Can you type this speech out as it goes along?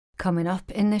coming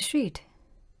up in this read.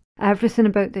 Everything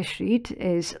about this read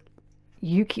is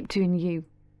you keep doing you.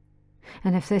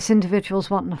 And if this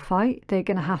individual's wanting a fight, they're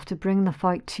going to have to bring the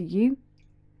fight to you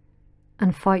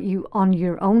and fight you on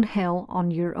your own hill,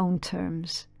 on your own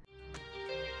terms.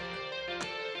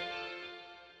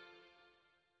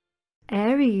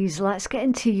 Aries, let's get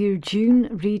into your June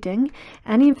reading.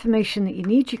 Any information that you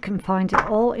need, you can find it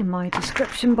all in my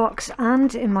description box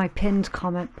and in my pinned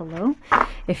comment below.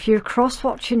 If you're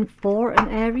cross-watching for an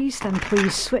Aries, then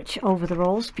please switch over the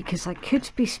roles because I could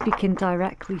be speaking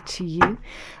directly to you.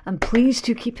 And please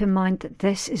do keep in mind that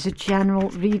this is a general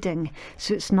reading,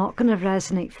 so it's not going to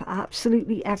resonate for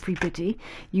absolutely everybody.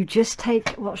 You just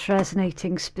take what's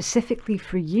resonating specifically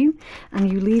for you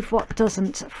and you leave what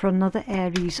doesn't for another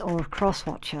Aries or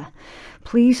cross-watcher.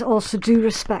 Please also do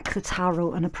respect the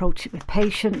tarot and approach it with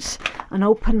patience, an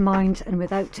open mind and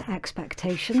without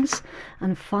expectations.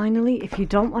 And finally, if you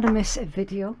don't want to miss a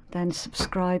video, then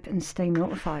subscribe and stay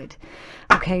notified.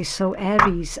 Okay, so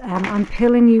Aries, I'm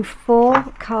pulling you 4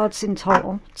 cards in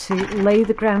total to lay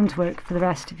the groundwork for the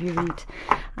rest of your read,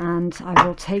 and I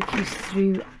will take you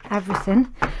through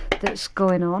everything that's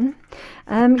going on.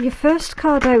 Your first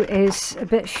card out is a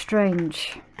bit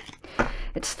strange.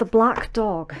 It's the black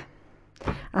dog,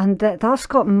 and that's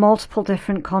got multiple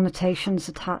different connotations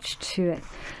attached to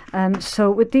it. So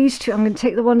with these two, I'm going to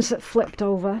take the ones that flipped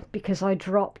over because I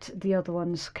dropped the other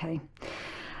ones. Okay.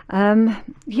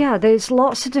 Yeah, there's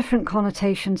lots of different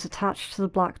connotations attached to the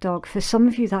black dog. For some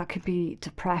of you, that could be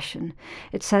depression.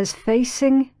 It says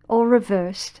facing or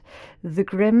reversed, the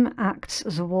grim acts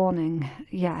as a warning.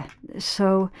 Yeah,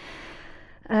 so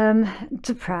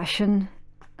depression,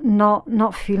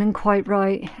 not feeling quite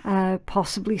right,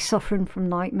 possibly suffering from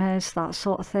nightmares, that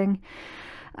sort of thing.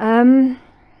 For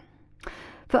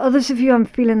others of you, I'm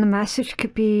feeling the message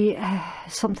could be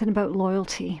something about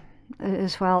loyalty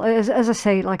as well. As I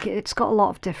say, like, it's got a lot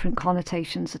of different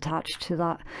connotations attached to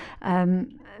that.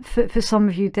 For some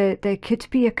of you, there could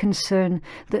be a concern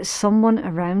that someone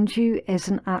around you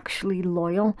isn't actually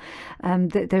loyal,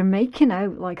 that they're making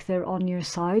out like they're on your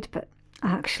side, but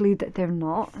actually that they're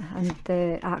not, and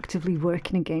they're actively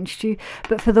working against you.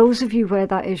 But for those of you where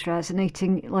that is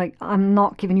resonating, like, I'm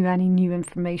not giving you any new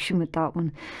information with that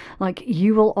one. Like,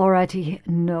 you will already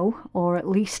know, or at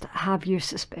least have your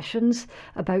suspicions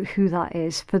about who that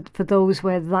is, for those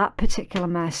where that particular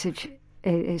message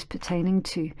is pertaining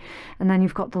to. And then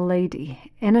you've got the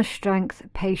lady, inner strength,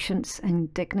 patience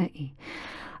and dignity.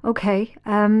 Okay,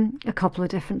 a couple of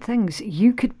different things.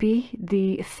 You could be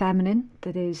the feminine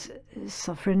that is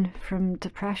suffering from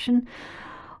depression,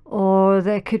 or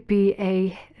there could be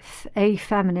a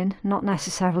feminine, not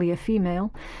necessarily a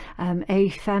female, a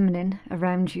feminine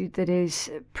around you that is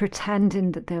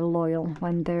pretending that they're loyal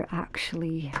when they're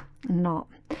actually not.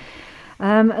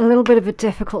 A little bit of a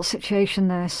difficult situation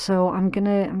there, so I'm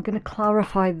gonna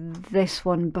clarify this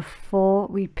one before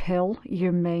we pull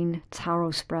your main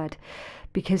tarot spread,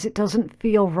 because it doesn't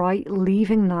feel right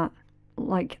leaving that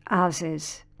like as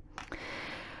is.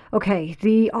 Okay,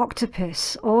 the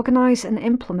octopus, organize and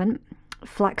implement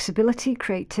flexibility,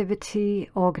 creativity,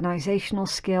 organizational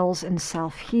skills and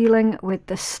self-healing. With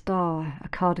the star, a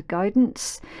card of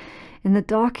guidance. In the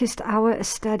darkest hour, a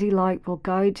steady light will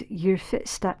guide your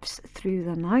footsteps through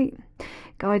the night.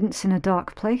 Guidance in a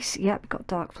dark place. Yep, got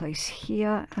dark place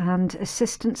here. And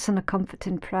assistance and a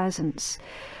comforting presence.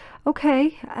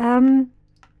 Okay,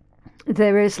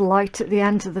 there is light at the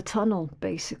end of the tunnel,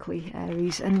 basically,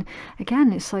 Aries. And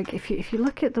again, it's like, if you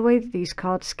look at the way that these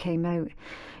cards came out,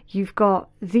 you've got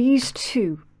these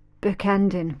two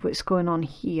bookending what's going on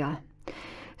here.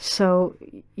 So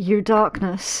your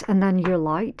darkness and then your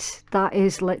light, that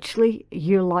is literally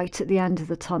your light at the end of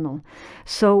the tunnel.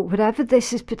 So whatever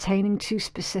this is pertaining to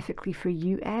specifically for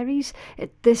you, Aries,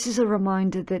 this is a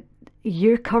reminder that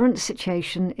your current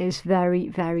situation is very,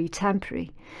 very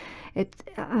temporary.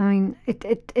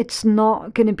 It's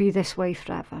not going to be this way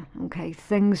forever. Okay,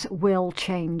 things will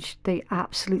change. They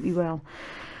absolutely will.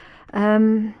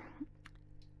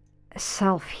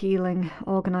 Self-healing,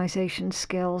 organization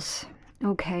skills.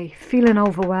 Okay, feeling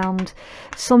overwhelmed.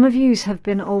 Some of yous have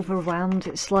been overwhelmed.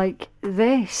 It's like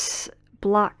this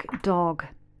black dog.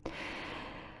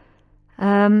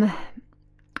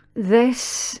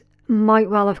 This might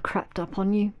well have crept up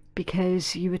on you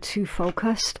because you were too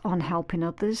focused on helping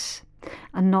others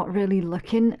and not really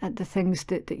looking at the things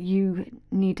that you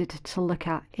needed to look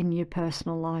at in your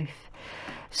personal life.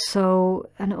 So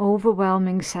an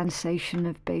overwhelming sensation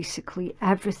of basically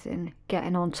everything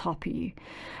getting on top of you.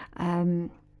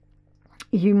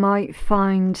 You might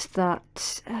find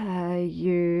that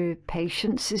your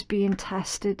patience is being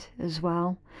tested as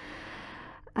well.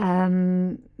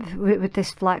 with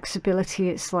this flexibility,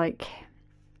 it's like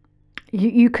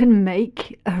you can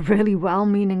make a really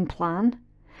well-meaning plan,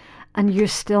 and you're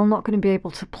still not going to be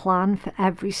able to plan for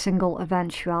every single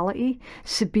eventuality.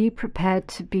 So be prepared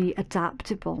to be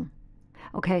adaptable.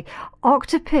 Okay,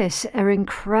 octopus are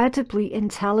incredibly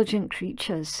intelligent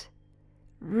creatures.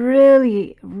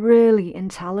 Really, really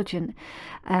intelligent.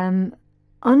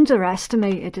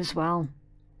 Underestimated as well.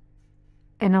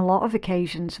 In a lot of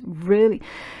occasions, really.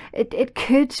 It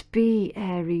could be,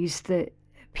 Aries, that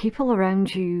people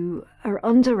around you are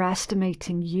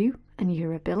underestimating you and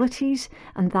your abilities,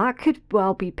 and that could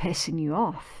well be pissing you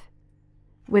off.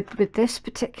 With this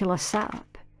particular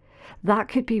setup, that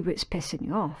could be what's pissing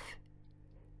you off.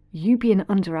 You being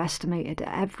underestimated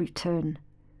at every turn.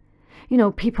 You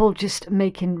know, people just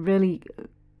making really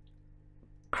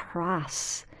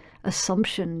crass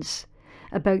assumptions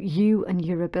about you and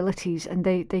your abilities, and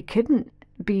they couldn't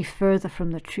be further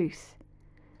from the truth.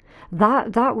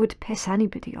 That would piss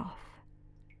anybody off.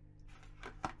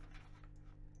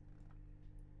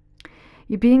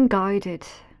 You're being guided.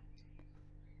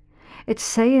 It's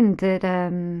saying that,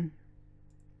 and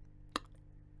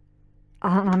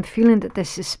I'm feeling that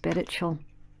this is spiritual.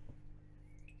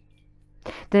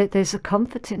 There's a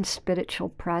comforting spiritual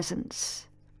presence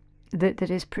that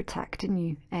is protecting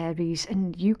you, Aries,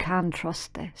 and you can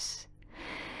trust this.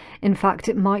 In fact,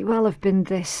 it might well have been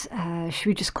this, should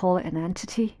we just call it an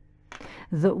entity,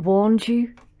 that warned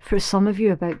you, for some of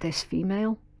you, about this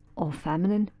female or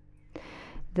feminine.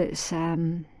 That's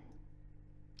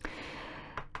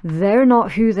they're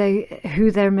not who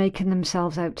they're making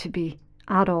themselves out to be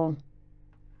at all.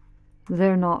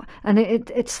 They're not. And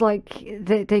it's like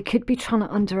they could be trying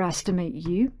to underestimate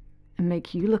you and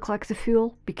make you look like the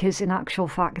fool, because in actual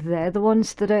fact they're the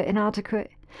ones that are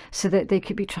inadequate, so that they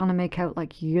could be trying to make out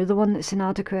like you're the one that's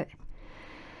inadequate.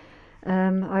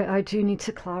 I do need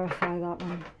to clarify that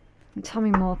one. And tell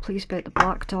me more please about the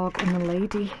black dog and the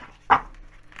lady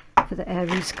for the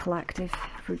Aries collective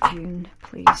for June,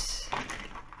 please.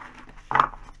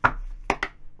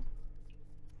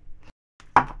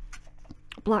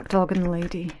 Black dog and the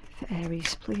lady for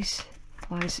Aries, please.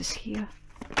 Why is this here?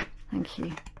 Thank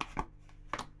you.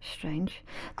 Strange.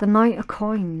 The Knight of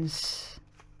Coins.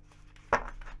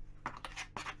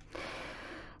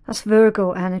 That's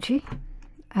Virgo energy.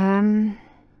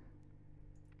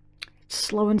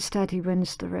 Slow and steady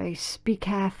wins the race. Be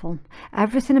careful.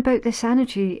 Everything about this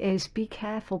energy is be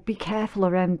careful. Be careful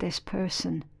around this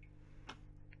person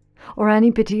or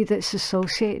anybody that's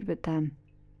associated with them.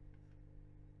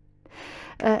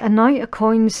 A Knight of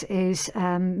Coins is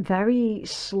very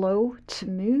slow to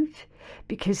move,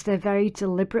 because they're very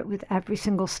deliberate with every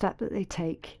single step that they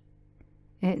take.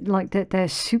 Like they're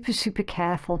super, super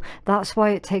careful. That's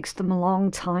why it takes them a long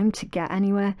time to get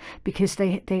anywhere, because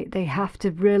they have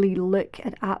to really look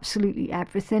at absolutely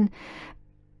everything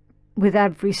with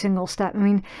every single step. I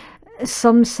mean,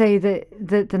 some say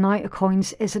that the Knight of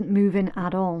Coins isn't moving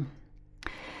at all.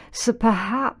 So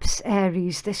perhaps,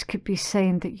 Aries, this could be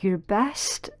saying that your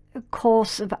best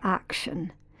course of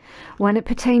action when it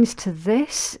pertains to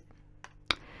this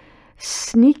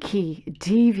sneaky,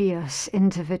 devious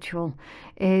individual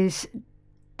is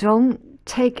don't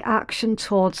take action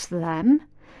towards them,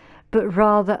 but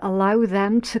rather allow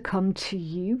them to come to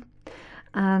you.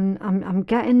 And I'm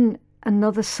getting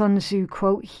another Sun Tzu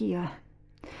quote here.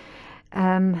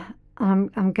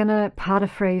 I'm going to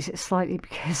paraphrase it slightly,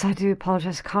 because I do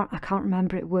apologize. I can't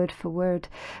remember it word for word,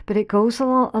 but it goes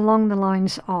along the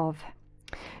lines of,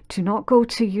 do not go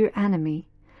to your enemy,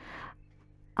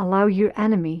 allow your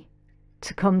enemy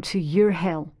to come to your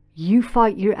hill. You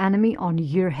fight your enemy on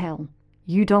your hill.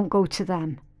 You don't go to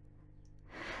them.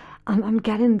 I'm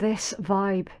getting this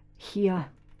vibe here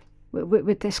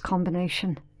with this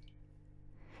combination.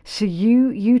 So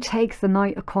you take the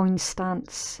Knight of Coins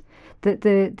stance,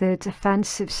 the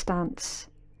defensive stance.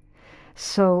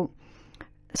 So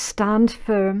stand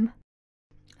firm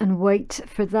and wait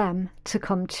for them to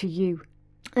come to you,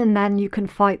 and then you can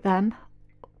fight them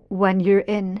when you're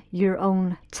in your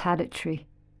own territory.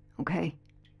 Okay.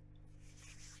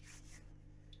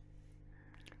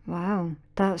 Wow,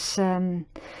 that's a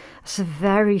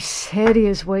very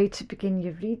serious way to begin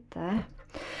your read there.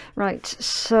 Right,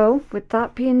 so with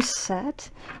that being said,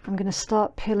 I'm going to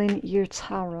start pulling your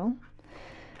tarot,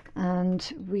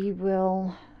 and we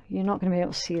will, you're not going to be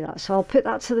able to see that, so I'll put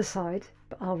that to the side,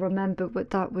 but I'll remember what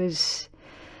that was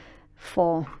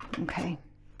for. Okay.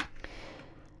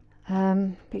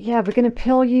 But yeah, we're going to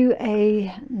pull you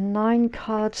a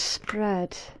 9-card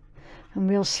spread, and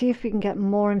we'll see if we can get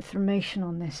more information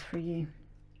on this for you.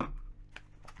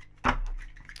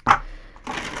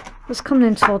 What's coming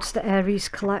in towards the Aries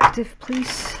collective,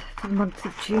 please, for the month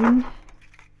of June?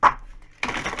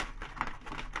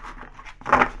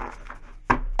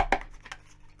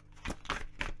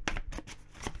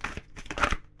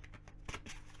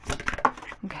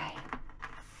 Okay.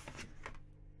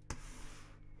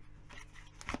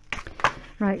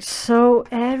 Right, so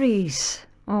Aries.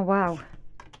 Oh, wow.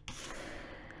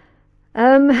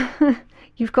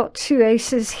 You've got two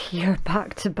aces here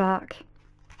back to back.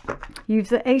 You've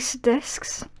the Ace of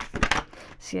Discs,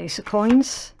 it's the Ace of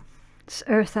Coins, it's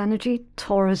Earth energy,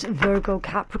 Taurus, Virgo,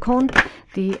 Capricorn.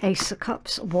 The Ace of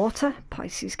Cups, Water,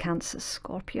 Pisces, Cancer,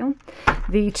 Scorpio.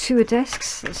 The Two of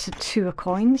Discs, it's the Two of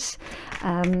Coins,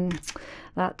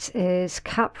 that is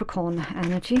Capricorn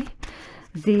energy.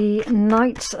 The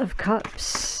Knight of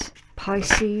Cups,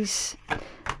 Pisces.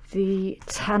 The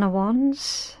Ten of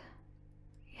Wands,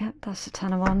 yep, that's the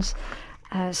Ten of Wands.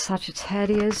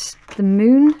 Sagittarius, the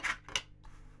Moon.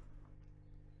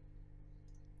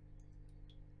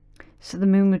 So the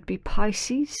Moon would be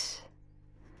Pisces.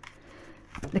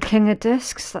 The King of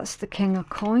Discs, that's the King of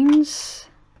Coins.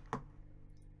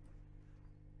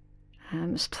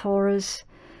 It's Taurus.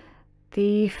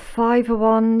 The Five of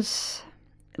Wands,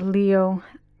 Leo,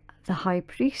 the High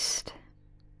Priest.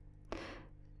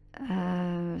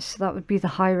 So that would be the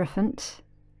Hierophant.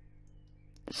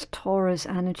 It's Taurus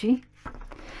energy.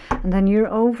 And then your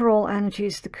overall energy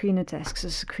is the Queen of Discs,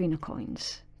 is the Queen of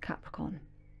Coins, Capricorn.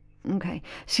 Okay,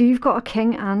 so you've got a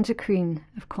King and a Queen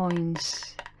of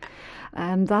Coins.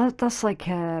 That's like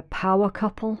a power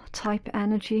couple type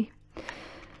energy.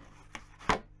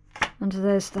 And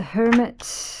there's the Hermit,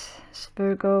 it's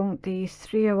Virgo, the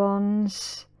Three of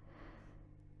Wands,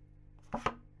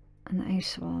 and the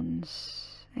Ace of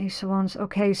Wands. Ace of Wands.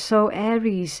 Okay, so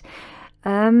Aries,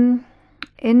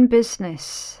 in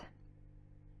business,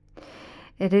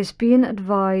 it is being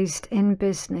advised in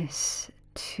business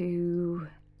to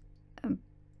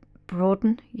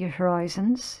broaden your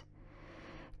horizons,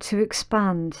 to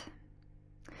expand.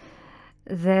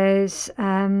 There's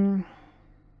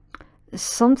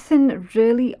something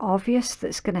really obvious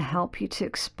that's going to help you to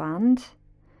expand,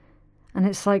 and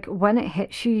it's like when it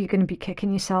hits you, you're going to be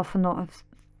kicking yourself for not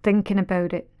thinking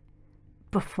about it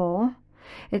before.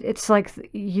 It's like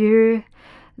the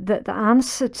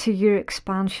answer to your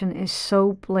expansion is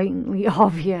so blatantly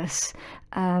obvious.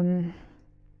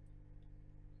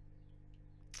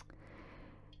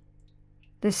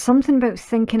 There's something about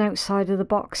thinking outside of the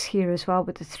box here as well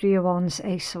with the Three of Wands,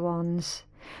 Ace of Wands.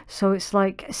 So it's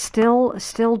like still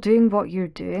doing what you're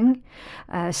doing,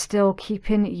 still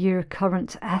keeping your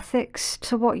current ethics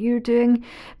to what you're doing,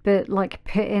 but like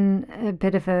putting a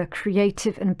bit of a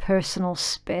creative and personal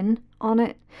spin on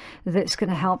it that's going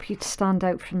to help you to stand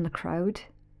out from the crowd.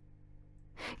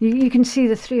 You can see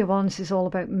the Three of Wands is all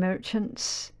about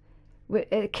merchants.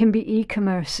 It can be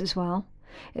e-commerce as well.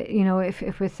 You know,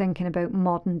 if we're thinking about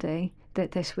modern day,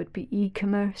 that this would be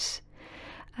e-commerce.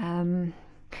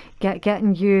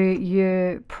 Getting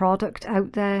your product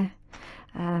out there.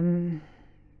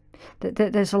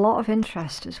 There's a lot of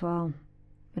interest as well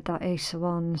with that Ace of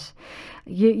Wands.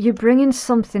 You're bringing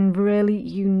something really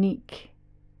unique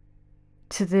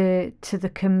to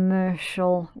the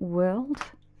commercial world.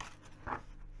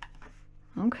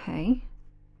 Okay.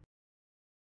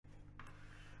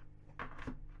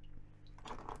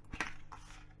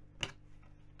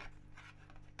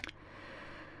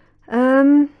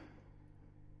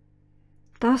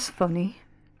 That's funny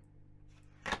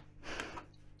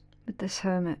with this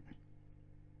Hermit.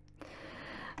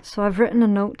 So I've written a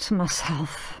note to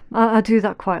myself. I do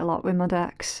that quite a lot with my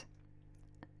decks.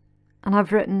 And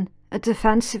I've written a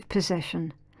defensive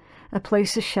position, a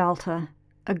place of shelter,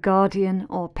 a guardian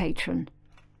or patron.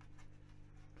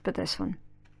 But this one.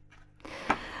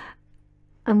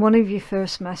 And one of your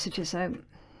first messages out,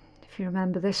 if you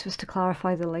remember, this was to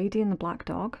clarify the lady and the black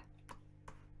dog.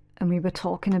 And we were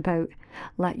talking about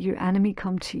let your enemy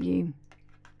come to you.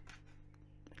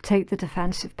 Take the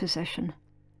defensive position.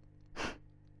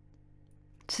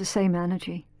 It's the same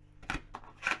energy.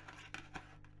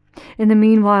 In the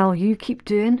meanwhile, you keep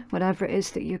doing whatever it is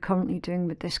that you're currently doing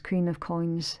with this Queen of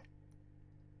Coins.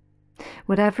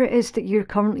 Whatever it is that you're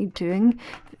currently doing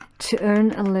to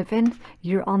earn a living,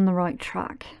 you're on the right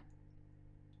track.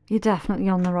 You're definitely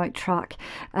on the right track.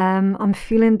 I'm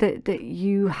feeling that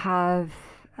you have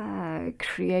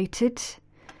created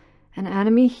an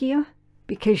enemy here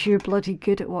because you're bloody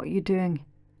good at what you're doing.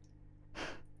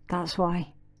 That's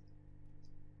why.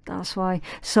 That's why.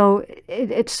 So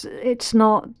it's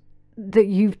not that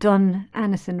you've done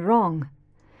anything wrong.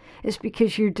 It's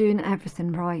because you're doing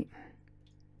everything right.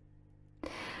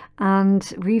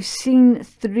 and we've seen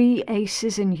 3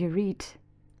 aces in your read.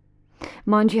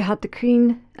 Mind you, had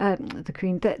the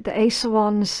Ace of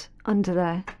Wands under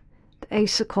there, the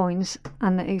Ace of Coins,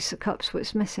 and the Ace of Cups.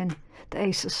 What's missing? The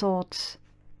Ace of Swords.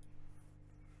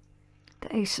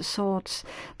 The Ace of Swords.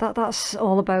 That's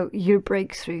all about your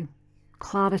breakthrough,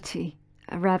 clarity,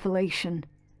 a revelation,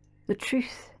 the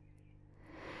truth.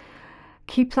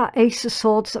 Keep that Ace of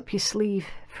Swords up your sleeve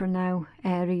for now,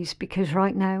 Aries, because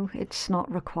right now it's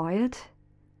not required.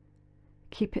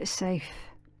 Keep it safe.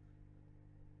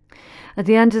 At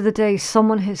the end of the day,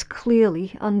 someone has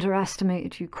clearly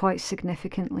underestimated you quite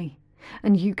significantly,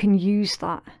 and you can use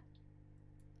that.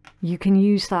 You can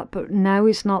use that, but now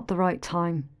is not the right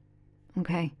time,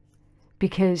 okay?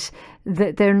 Because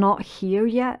they're not here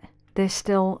yet. They're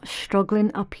still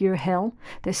struggling up your hill.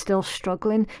 They're still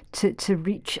struggling to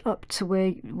reach up to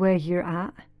where you're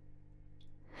at.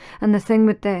 And the thing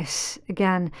with this,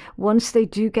 again, once they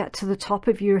do get to the top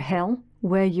of your hill,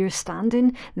 where you're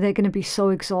standing, they're going to be so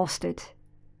exhausted.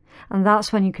 And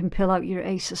that's when you can pull out your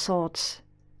Ace of Swords.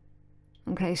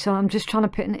 Okay, so I'm just trying to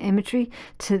put an imagery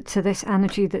to this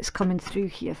energy that's coming through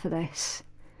here for this.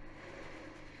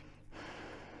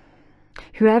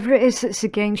 Whoever it is that's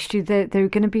against you, they're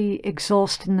going to be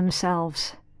exhausting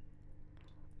themselves.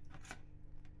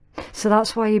 So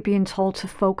that's why you're being told to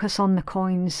focus on the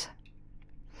coins.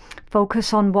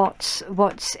 Focus on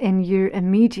what's in your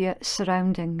immediate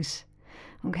surroundings.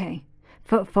 Okay,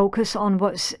 focus on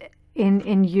what's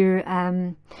in your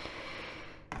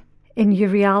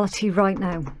reality right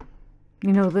now.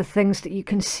 You know, the things that you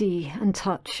can see and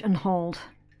touch and hold.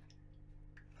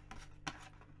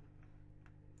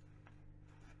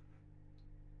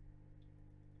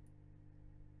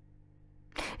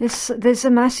 There's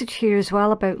a message here as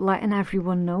well about letting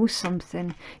everyone know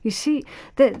something. You see,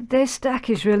 this deck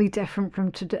is really different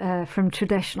from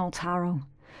traditional tarot.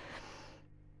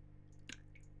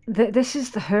 This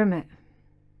is the Hermit.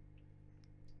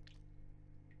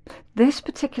 This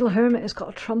particular Hermit has got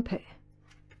a trumpet.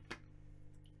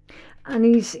 And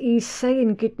he's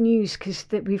saying good news, because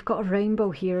we've got a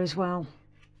rainbow here as well.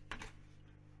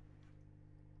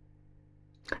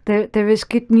 There is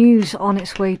good news on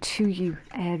its way to you,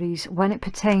 Aries, when it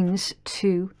pertains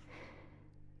to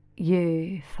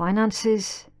your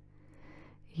finances,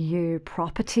 your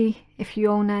property, if you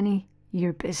own any,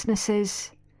 your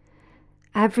businesses,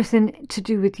 everything to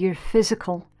do with your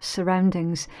physical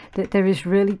surroundings. That there is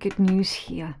really good news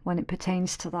here when it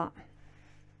pertains to that.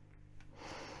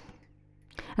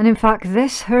 And in fact,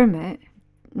 this Hermit,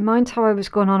 mind how I was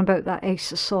going on about that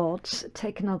Ace of Swords?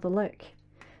 Take another look.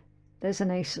 There's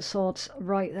an Ace of Swords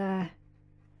right there.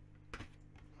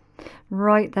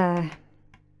 Right there.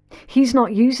 He's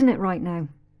not using it right now.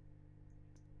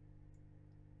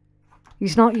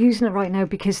 He's not using it right now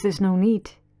because there's no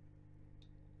need.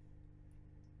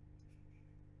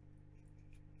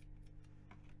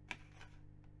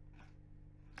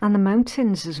 And the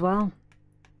mountains as well.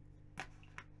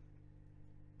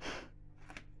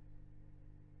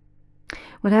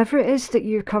 Whatever it is that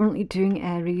you're currently doing,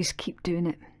 Aries, keep doing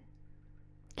it.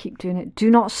 Keep doing it.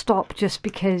 Do not stop just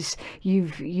because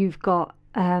you've got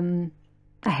a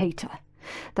hater.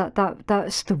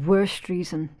 That's the worst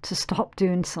reason to stop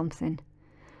doing something.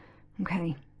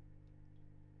 Okay.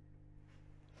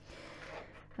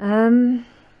 Let's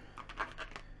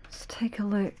take a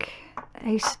look.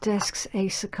 Ace of Discs,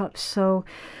 Ace of Cups. So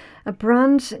a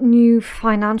brand new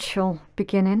financial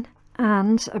beginning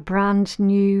and a brand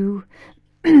new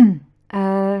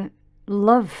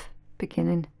love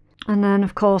beginning. And then,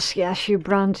 of course, yes, your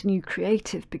brand new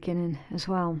creative beginning as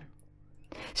well.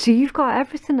 So you've got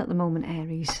everything at the moment,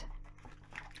 Aries.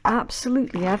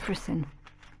 Absolutely everything.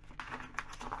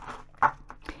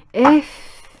 If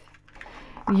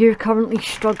you're currently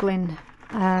struggling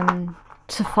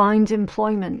to find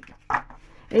employment,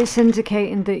 it's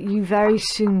indicating that you very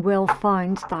soon will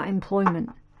find that employment.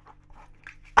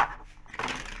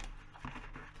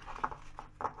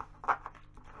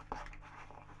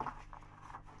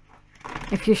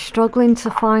 If you're struggling to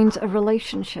find a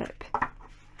relationship,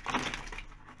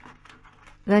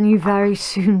 then you very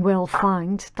soon will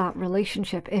find that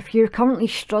relationship. If you're currently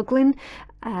struggling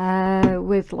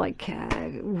with like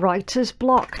writer's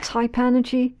block type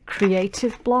energy,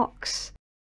 creative blocks,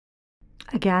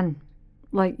 again,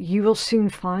 like you will soon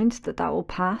find that will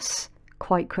pass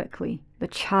quite quickly. The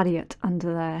Chariot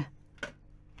under there,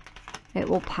 it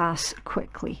will pass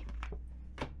quickly.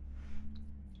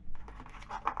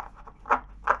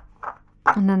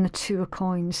 And then the Two of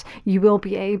Coins. You will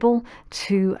be able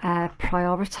to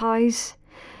prioritize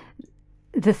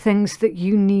the things that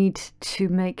you need to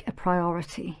make a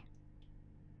priority.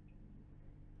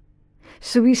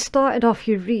 So we started off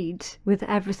your read with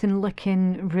everything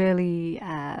looking really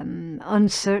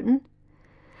uncertain.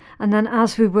 And then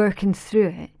as we're working through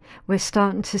it, we're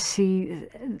starting to see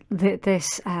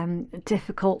this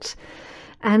difficult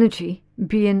energy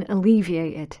being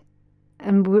alleviated.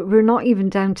 And we're not even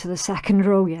down to the second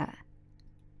row yet.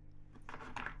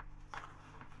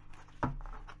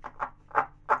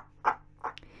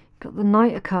 Got the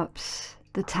Knight of Cups,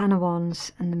 the Ten of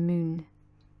Wands, and the Moon.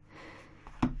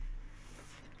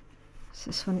 Is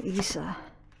this one easier?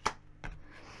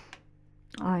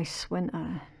 Ice,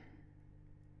 winter.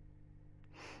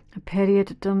 A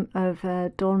period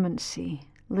of dormancy,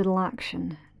 little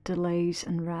action, delays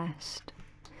and rest.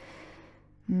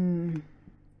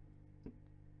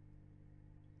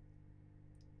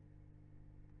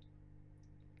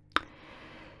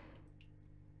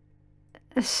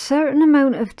 A certain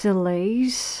amount of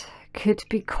delays could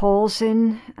be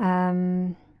causing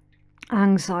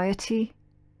anxiety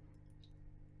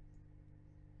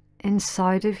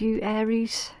inside of you,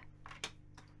 Aries.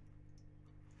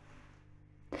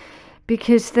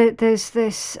 Because there's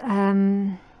this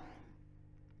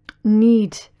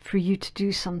need for you to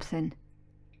do something.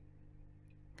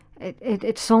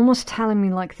 It's almost telling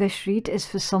me like this read is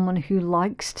for someone who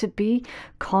likes to be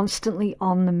constantly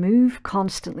on the move,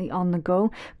 constantly on the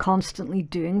go, constantly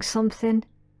doing something.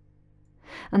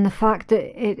 And the fact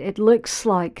that it looks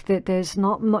like that there's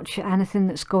not much anything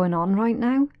that's going on right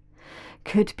now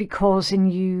could be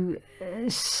causing you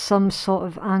some sort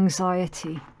of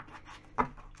anxiety.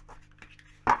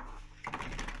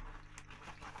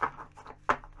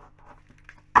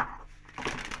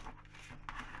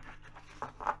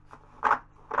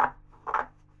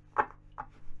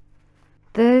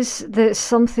 There's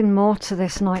something more to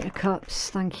this Knight of Cups,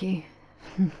 thank you.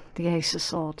 The Ace of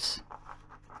Swords.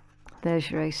 There's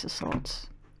your Ace of Swords.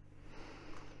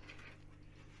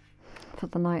 For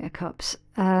the Knight of Cups.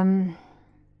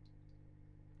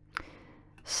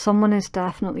 Someone is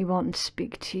definitely wanting to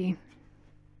speak to you.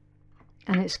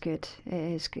 And it's good. It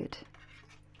is good.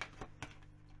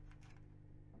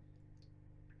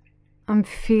 I'm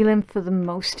feeling for the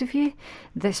most of you,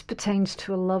 this pertains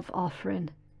to a love offering.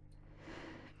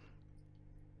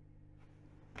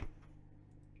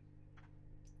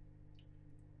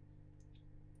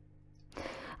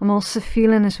 I'm also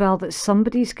feeling as well that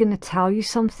somebody's going to tell you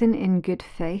something in good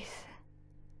faith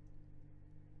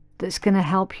that's going to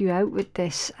help you out with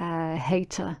this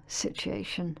hater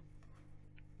situation.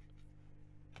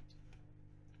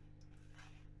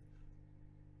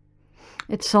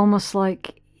 It's almost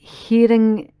like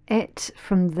hearing it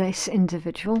from this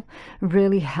individual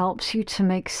really helps you to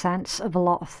make sense of a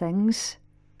lot of things.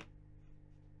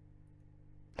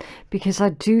 Because I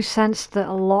do sense that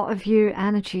a lot of your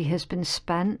energy has been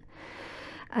spent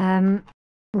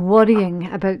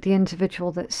worrying about the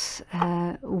individual that's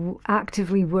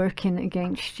actively working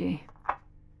against you.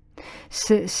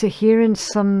 So hearing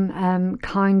some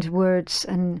kind words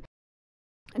and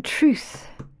truth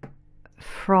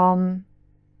from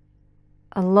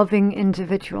a loving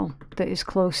individual that is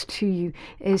close to you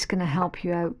is going to help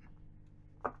you out.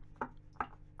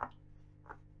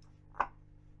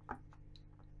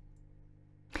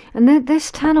 And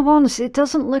this Ten of Wands, it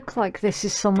doesn't look like this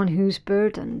is someone who's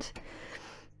burdened.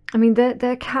 I mean,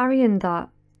 they're carrying that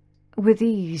with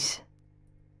ease.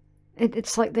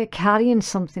 It's like they're carrying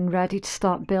something ready to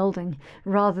start building,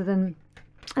 rather than,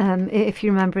 if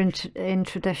you remember in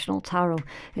traditional tarot,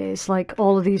 it's like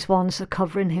all of these wands are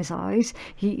covering his eyes.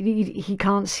 He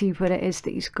can't see where it is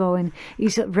that he's going.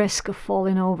 He's at risk of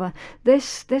falling over.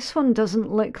 This one doesn't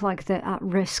look like they're at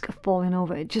risk of falling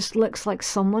over. It just looks like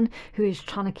someone who is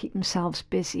trying to keep themselves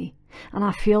busy. And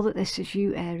I feel that this is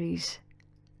you, Aries.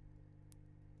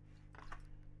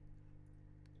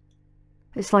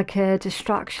 It's like a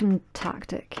distraction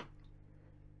tactic.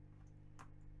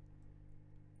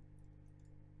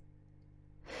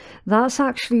 That's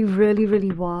actually really,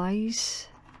 really wise.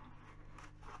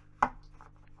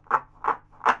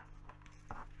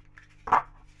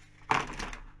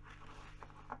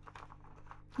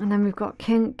 And then we've got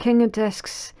King of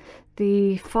Discs,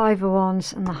 the Five of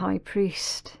Wands, and the High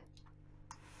Priest.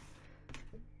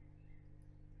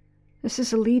 This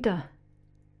is a leader.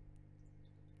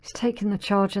 He's taking the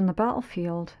charge in the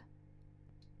battlefield.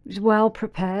 He's well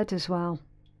prepared as well.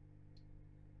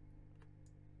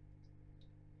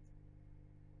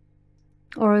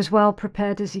 Or as well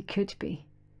prepared as he could be.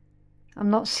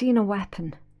 I'm not seeing a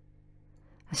weapon.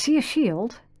 I see a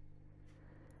shield,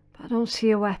 but I don't see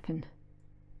a weapon.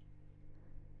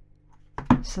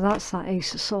 So that's that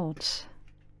Ace of Swords.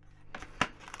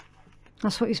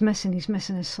 That's what he's missing. He's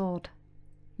missing his sword.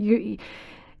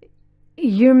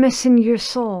 you're missing your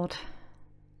sword.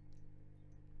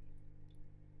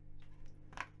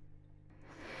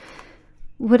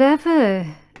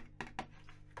 Whatever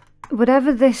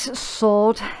this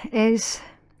sword is,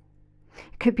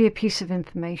 it could be a piece of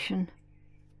information.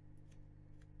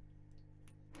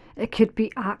 It could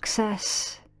be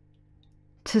access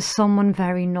to someone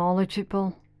very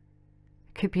knowledgeable.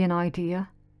 It could be an idea.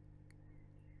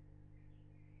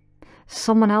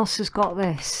 Someone else has got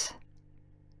this,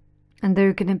 and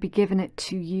they're going to be giving it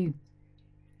to you.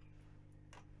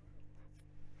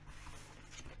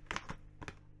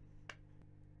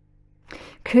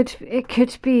 It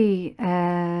could be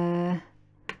a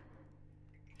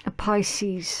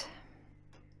Pisces.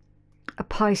 A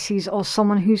Pisces, or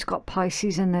someone who's got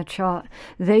Pisces in their chart.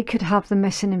 They could have the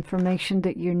missing information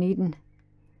that you're needing.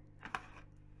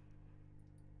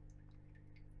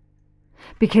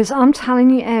 Because I'm telling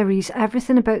you, Aries,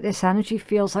 everything about this energy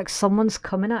feels like someone's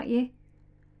coming at you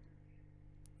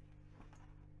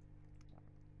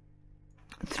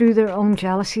through their own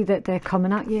jealousy, that they're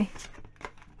coming at you.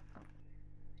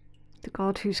 The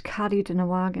god who's carried in a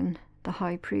wagon, the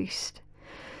high priest,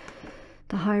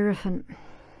 the Hierophant.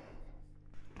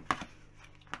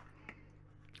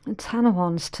 And 10 of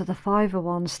Wands to the 5 of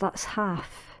Wands, that's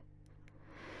half.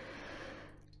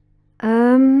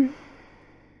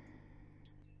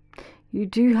 You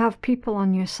do have people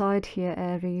on your side here,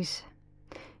 Aries.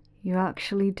 You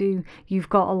actually do. You've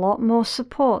got a lot more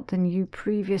support than you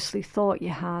previously thought you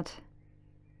had.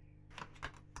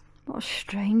 What a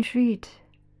strange read.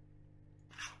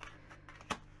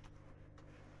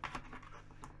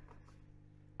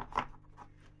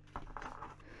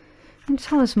 Can you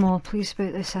tell us more, please,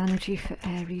 about this energy for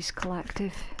Aries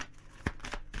Collective?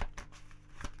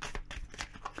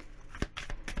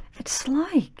 It's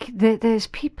like there's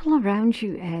people around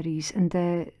you, Aries, and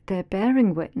they're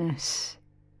bearing witness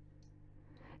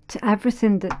to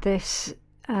everything that this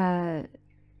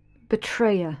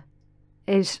betrayer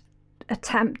is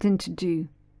attempting to do.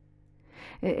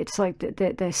 It's like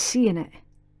they're seeing it.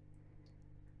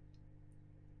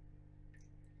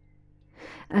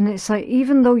 And it's like,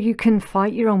 even though you can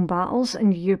fight your own battles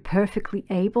and you're perfectly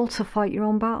able to fight your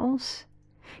own battles,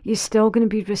 you're still going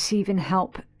to be receiving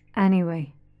help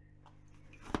anyway.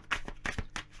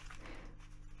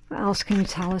 What else can you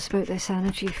tell us about this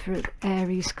energy for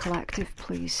Aries Collective,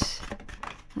 please?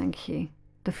 Thank you.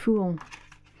 The Fool.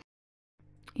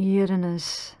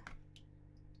 Uranus.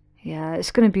 Yeah,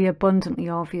 it's going to be abundantly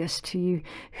obvious to you.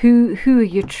 Who are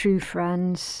your true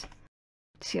friends?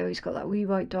 See how he's got that wee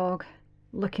white dog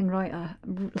looking right at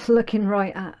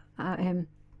him.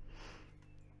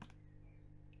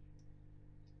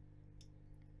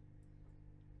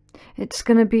 It's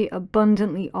going to be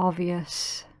abundantly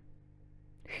obvious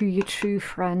who your true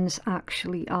friends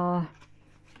actually are.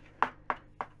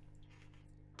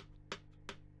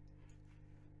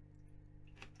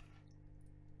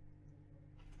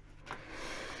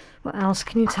 What else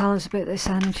can you tell us about this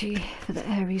energy for the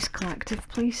Aries Collective,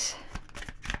 please?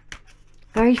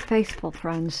 Very faithful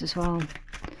friends as well.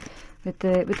 With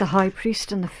the High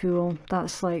Priest and the Fool,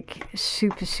 that's like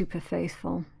super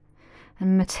faithful.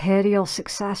 And material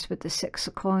success with the 6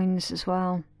 of Coins as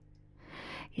well.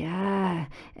 Yeah,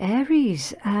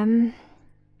 Aries,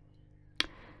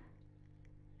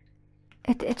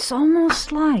 it's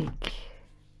almost like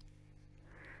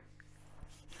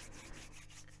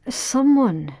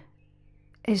someone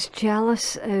is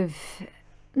jealous of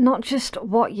not just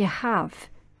what you have,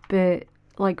 but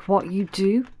like what you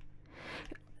do,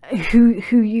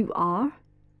 who you are.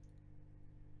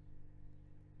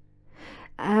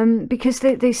 Because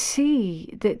they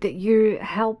see that you're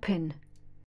helping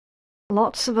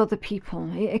lots of other people.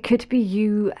 It could be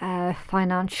you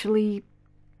financially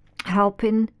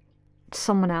helping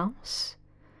someone else,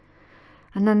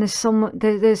 and then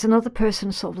there's another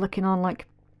person sort of looking on like,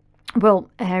 well,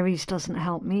 Aries doesn't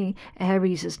help me.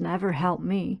 Aries has never helped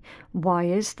me. Why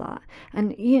is that?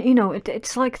 And you know,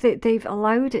 it's like they've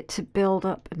allowed it to build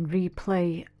up and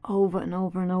replay over and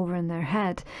over and over in their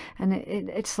head, and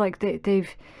it's like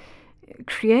they've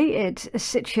created a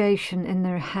situation in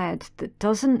their head that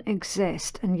doesn't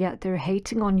exist, and yet they're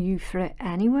hating on you for it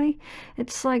anyway.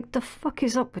 It's like, the fuck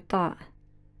is up with that?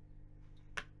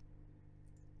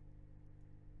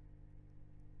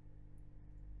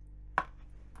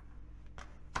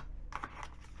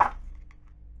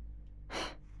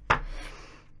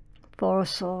 Four of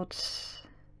Swords.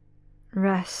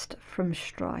 Rest from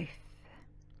strife.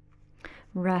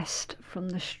 Rest from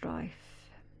the strife.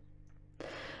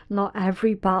 Not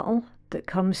every battle that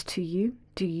comes to you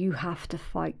do you have to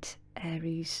fight,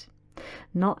 Aries.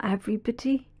 Not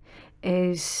everybody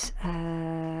is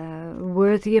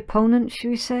worthy opponent, should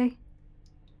we say?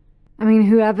 I mean,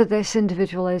 whoever this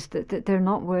individual is, that they're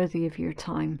not worthy of your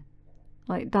time.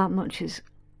 Like, that much is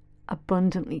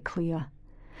abundantly clear.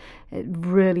 It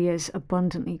really is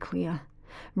abundantly clear.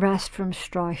 Rest from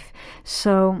strife.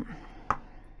 So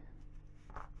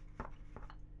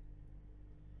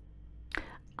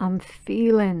I'm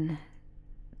feeling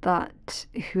that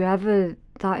whoever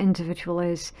that individual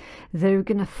is, they're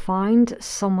going to find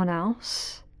someone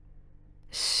else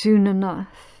soon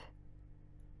enough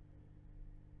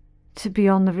to be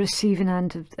on the receiving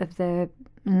end of their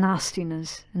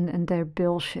nastiness and their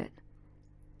bullshit.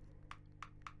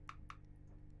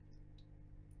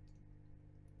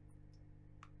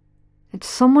 It's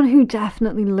someone who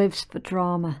definitely lives for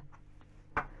drama.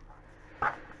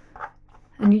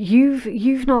 And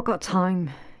you've not got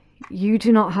time. You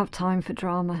do not have time for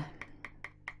drama.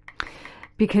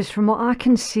 Because from what I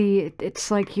can see,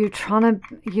 it's like you're trying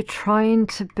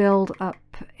to build up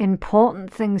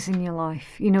important things in your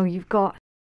life. You know,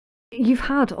 you've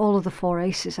had all of the 4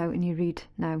 aces out in your read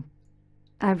now.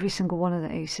 Every single one of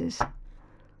the aces.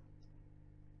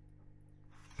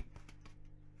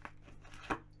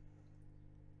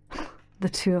 The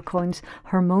 2 of coins,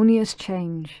 harmonious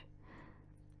change.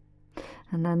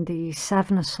 And then the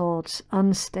 7 of swords,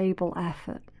 unstable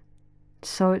effort.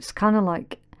 So it's kind of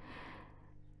like,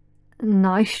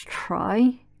 nice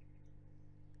try,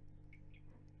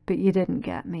 but you didn't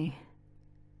get me.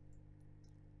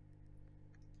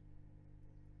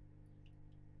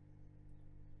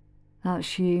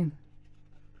 That's you.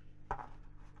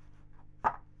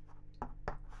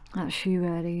 That's you,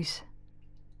 Aries.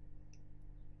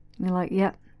 You're like,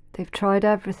 yep, they've tried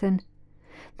everything.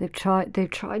 They've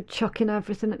tried chucking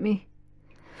everything at me.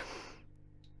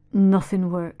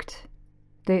 Nothing worked.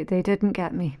 They didn't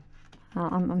get me.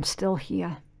 I'm still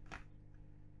here.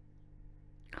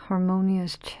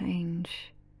 Harmonious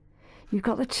change. You've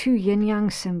got the 2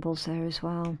 yin-yang symbols there as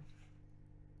well.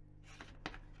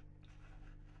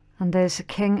 And there's a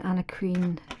king and a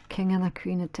queen. King and a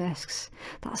queen of discs.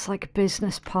 That's like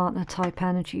business partner type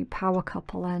energy. Power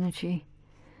couple energy.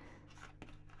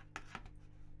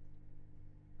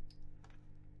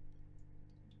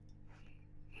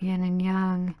 Yin and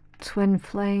yang. Twin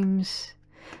flames.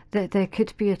 There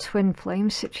could be a twin flame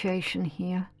situation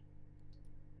here.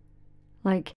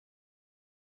 Like,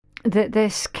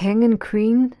 this king and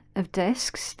queen of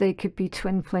discs, they could be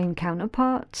twin flame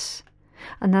counterparts.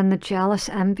 And then the jealous,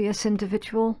 envious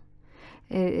individual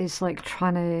is like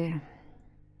trying to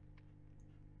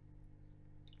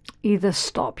either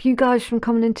stop you guys from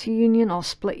coming into union or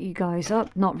split you guys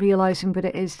up, not realizing what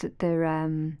it is that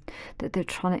they're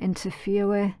trying to interfere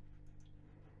with.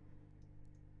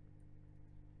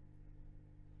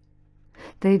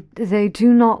 They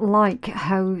do not like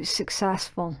how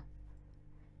successful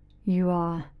you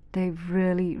are. They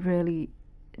really, really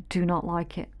do not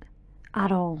like it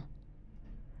at all.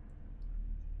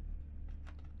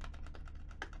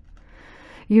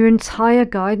 Your entire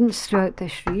guidance throughout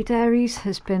this read, Aries,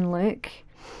 has been look,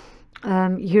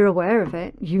 you're aware of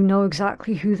it. You know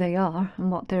exactly who they are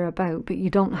and what they're about, but you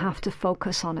don't have to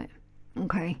focus on it.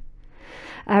 Okay?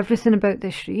 Everything about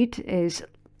this read is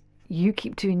you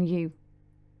keep doing you.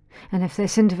 And if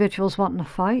this individual's wanting a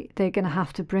fight, they're going to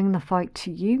have to bring the fight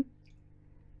to you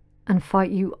and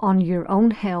fight you on your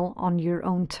own hill, on your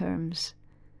own terms.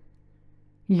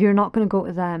 You're not going to go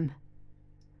to them.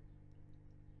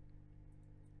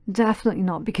 Definitely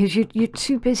not, because you're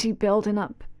too busy building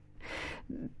up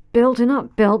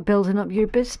your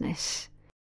business.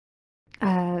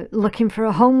 Looking for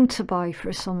a home to buy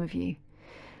for some of you.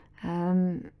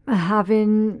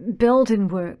 Having building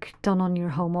work done on your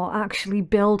home, or actually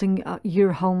building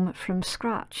your home from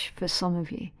scratch for some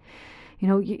of you. You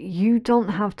know, you don't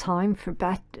have time for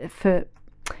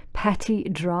petty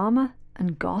drama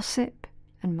and gossip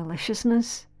and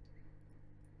maliciousness.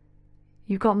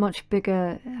 You've got much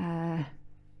bigger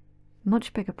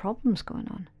problems going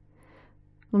on.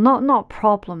 Well, not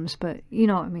problems, but you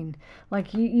know what I mean.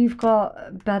 Like you've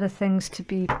got better things to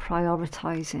be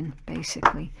prioritizing,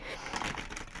 basically.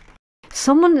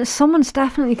 Someone's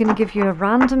definitely going to give you a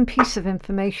random piece of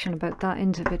information about that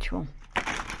individual,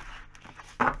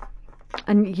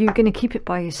 and you're going to keep it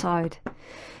by your side,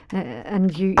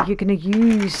 and you're going to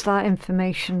use that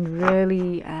information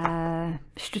really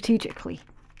strategically.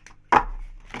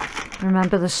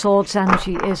 Remember, the swords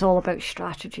energy is all about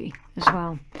strategy as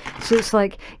well. So it's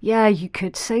like, yeah, you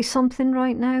could say something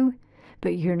right now,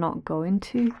 but you're not going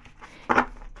to.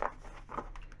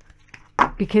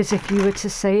 Because if you were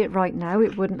to say it right now,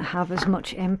 it wouldn't have as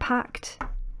much impact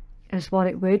as what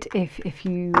it would if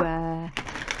you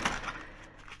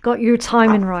Got your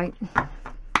timing right.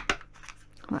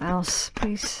 What else,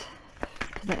 please,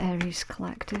 for the Aries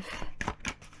collective?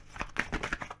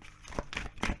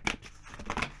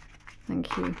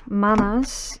 Thank you.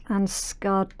 Manas and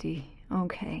Skadi.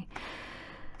 Okay.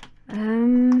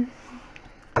 Let's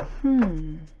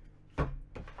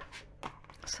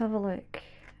have a look.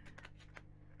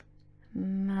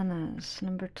 Manas,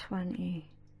 number 20.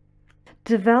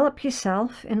 Develop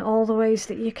yourself in all the ways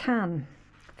that you can.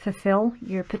 Fulfill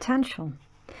your potential.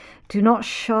 Do not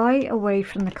shy away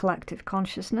from the collective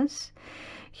consciousness.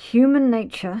 Human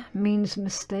nature means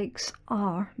mistakes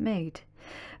are made,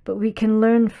 but we can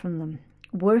learn from them.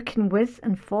 Working with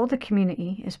and for the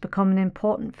community is becoming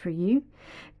important for you.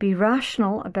 Be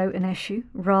rational about an issue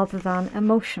rather than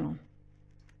emotional.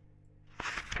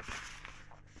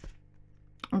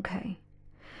 Okay.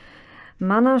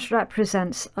 Manas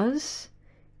represents us,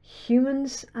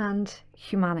 humans and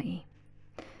humanity.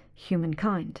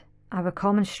 Humankind. Our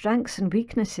common strengths and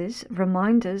weaknesses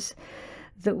remind us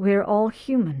that we're all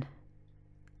human,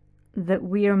 that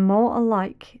we are more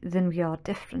alike than we are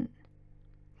different.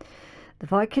 The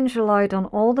Vikings relied on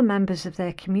all the members of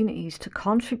their communities to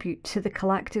contribute to the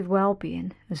collective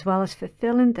well-being, as well as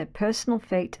fulfilling their personal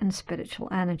fate and spiritual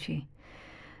energy.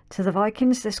 To the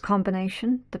Vikings, this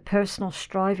combination, the personal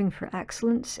striving for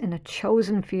excellence in a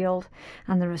chosen field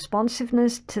and the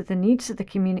responsiveness to the needs of the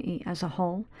community as a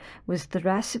whole, was the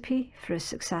recipe for a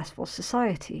successful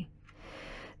society.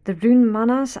 The rune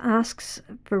Manas asks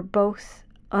for both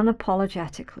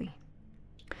unapologetically.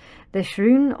 This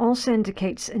rune also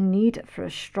indicates a need for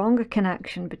a stronger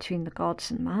connection between the gods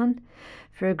and man,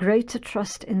 for a greater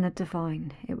trust in the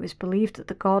divine. It was believed that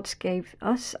the gods gave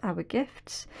us our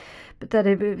gifts, but that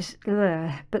it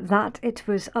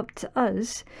was up to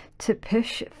us to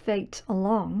push fate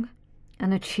along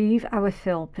and achieve our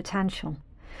full potential.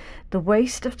 The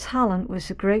waste of talent was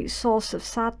a great source of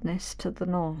sadness to the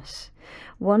Norse.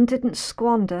 One didn't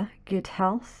squander good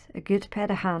health, a good pair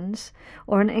of hands,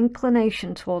 or an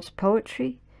inclination towards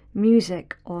poetry,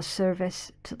 music, or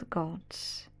service to the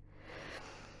gods.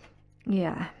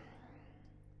 Yeah.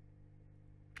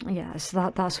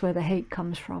 So that's where the hate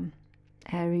comes from,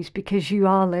 Aries, because you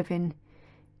are living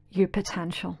your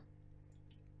potential.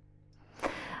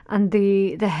 And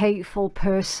the hateful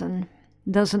person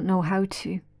doesn't know how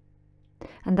to.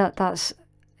 And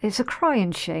it's a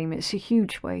crying shame. It's a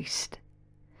huge waste.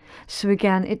 So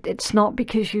again, it's not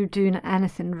because you're doing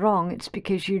anything wrong. It's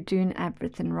because you're doing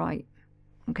everything right.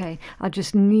 Okay, I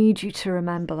just need you to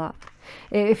remember that.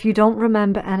 If you don't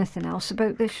remember anything else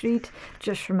about this read,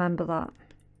 just remember that.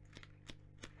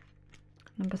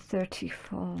 Number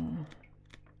 34.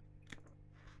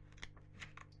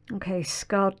 Okay,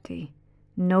 Skadi.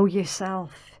 Know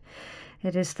yourself.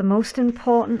 It is the most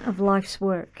important of life's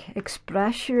work.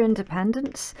 Express your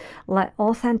independence. Let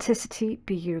authenticity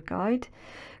be your guide.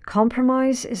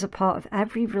 Compromise is a part of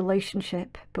every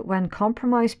relationship, but when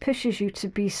compromise pushes you to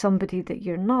be somebody that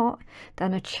you're not,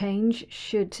 then a change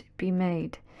should be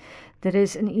made. There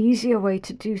is an easier way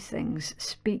to do things.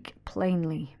 Speak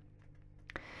plainly.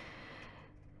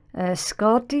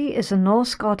 Skadi is a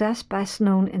Norse goddess best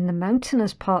known in the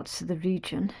mountainous parts of the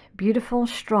region. Beautiful,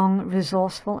 strong,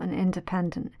 resourceful and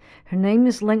independent. Her name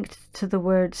is linked to the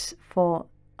words for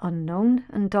unknown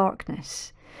and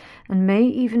darkness, and may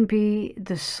even be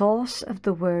the source of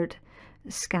the word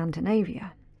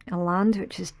Scandinavia, a land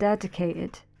which is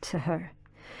dedicated to her.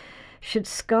 Should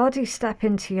Skadi step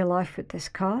into your life with this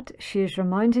card, she is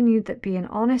reminding you that being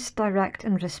honest, direct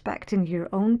and respecting your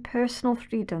own personal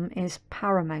freedom is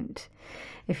paramount.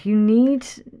 If you need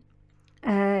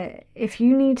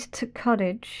to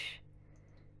courage...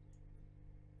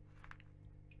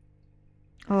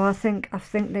 Oh, I think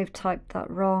they've typed that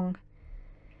wrong.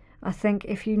 I think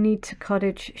if you need to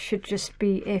courage should just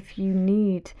be if you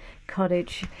need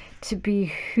courage to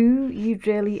be who you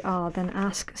really are, then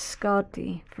ask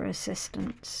Skadi for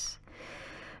assistance.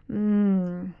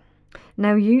 Now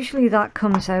usually that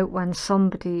comes out when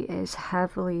somebody is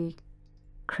heavily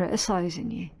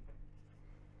criticizing you.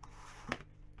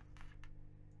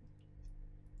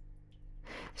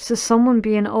 So someone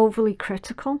being overly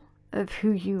critical of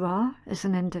who you are as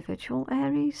an individual,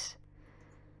 Aries,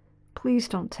 please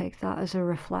don't take that as a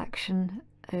reflection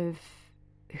of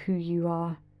who you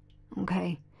are,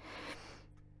 okay?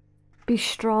 Be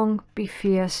strong, be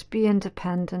fierce, be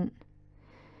independent.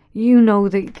 You know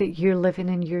that you're living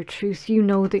in your truth. You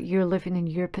know that you're living in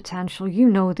your potential. You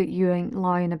know that you ain't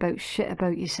lying about shit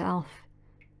about yourself.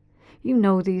 You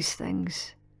know these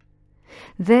things.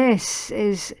 This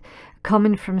is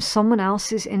coming from someone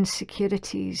else's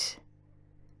insecurities.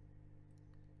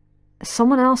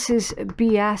 Someone else's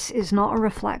BS is not a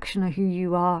reflection of who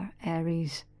you are,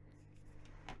 Aries.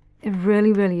 It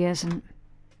really, really isn't.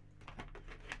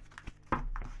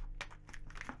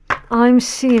 I'm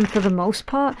seeing, for the most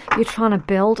part, you're trying to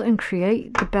build and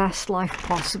create the best life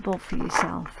possible for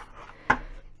yourself.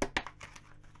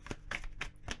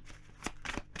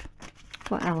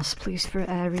 What else, please, for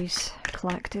Aries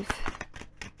Collective?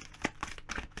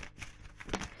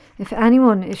 If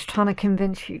anyone is trying to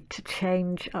convince you to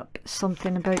change up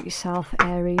something about yourself,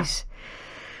 Aries,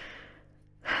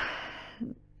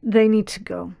 they need to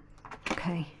go.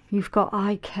 Okay, you've got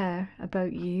I care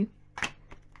about you,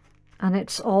 and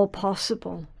it's all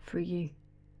possible for you.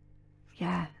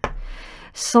 Yeah,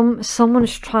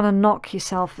 someone's trying to knock your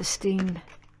self-esteem.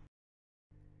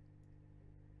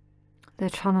 They're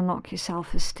trying to knock your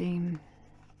self-esteem.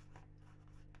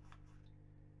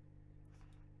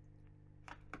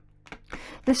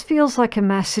 This feels like a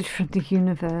message from the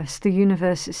universe. The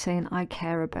universe is saying, I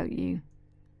care about you.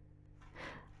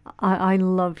 I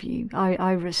love you.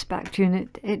 I respect you. And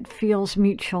it feels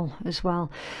mutual as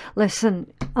well.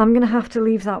 Listen, I'm going to have to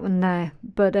leave that one there.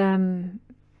 But I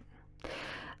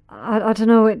don't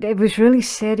know. It was really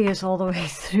serious all the way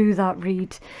through that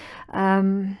read.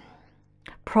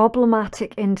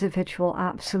 Problematic individual,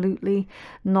 absolutely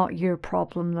not your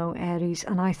problem though, Aries.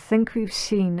 And I think we've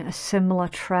seen a similar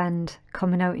trend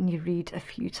coming out in your read a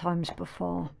few times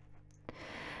before,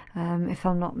 if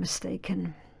I'm not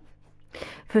mistaken.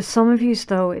 For some of you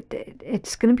though,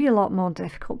 it's going to be a lot more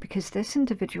difficult, because this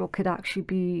individual could actually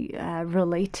be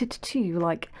related to you,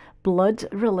 like blood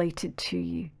related to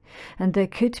you. And there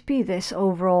could be this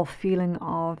overall feeling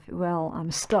of, well,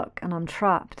 I'm stuck and I'm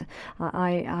trapped.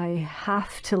 I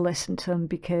have to listen to them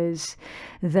because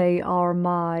they are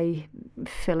my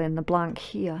fill in the blank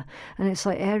here. And it's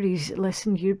like, Aries,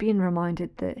 listen, you're being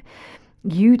reminded that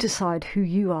you decide who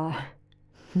you are,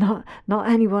 not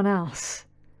anyone else.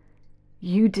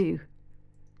 You do.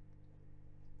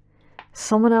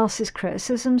 Someone else's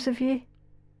criticisms of you,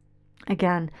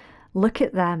 again, look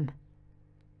at them.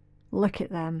 Look at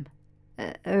them.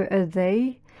 Are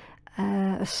they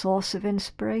a source of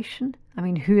inspiration? I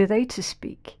mean, who are they to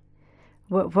speak?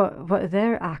 What are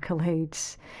their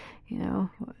accolades? You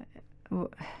know,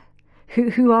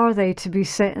 who are they to be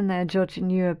sitting there judging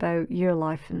you about your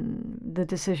life and the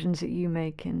decisions that you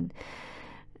make? And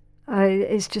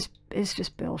it's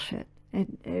just bullshit.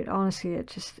 It honestly,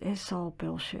 it's all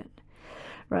bullshit.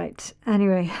 Right,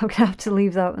 anyway, I'm going to have to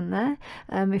leave that one there.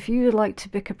 If you would like to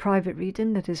book a private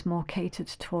reading that is more catered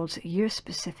towards your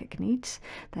specific needs,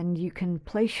 then you can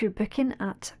place your booking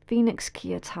at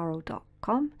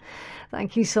phoenixkeiatarot.com.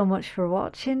 Thank you so much for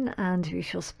watching, and we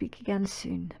shall speak again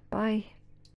soon. Bye.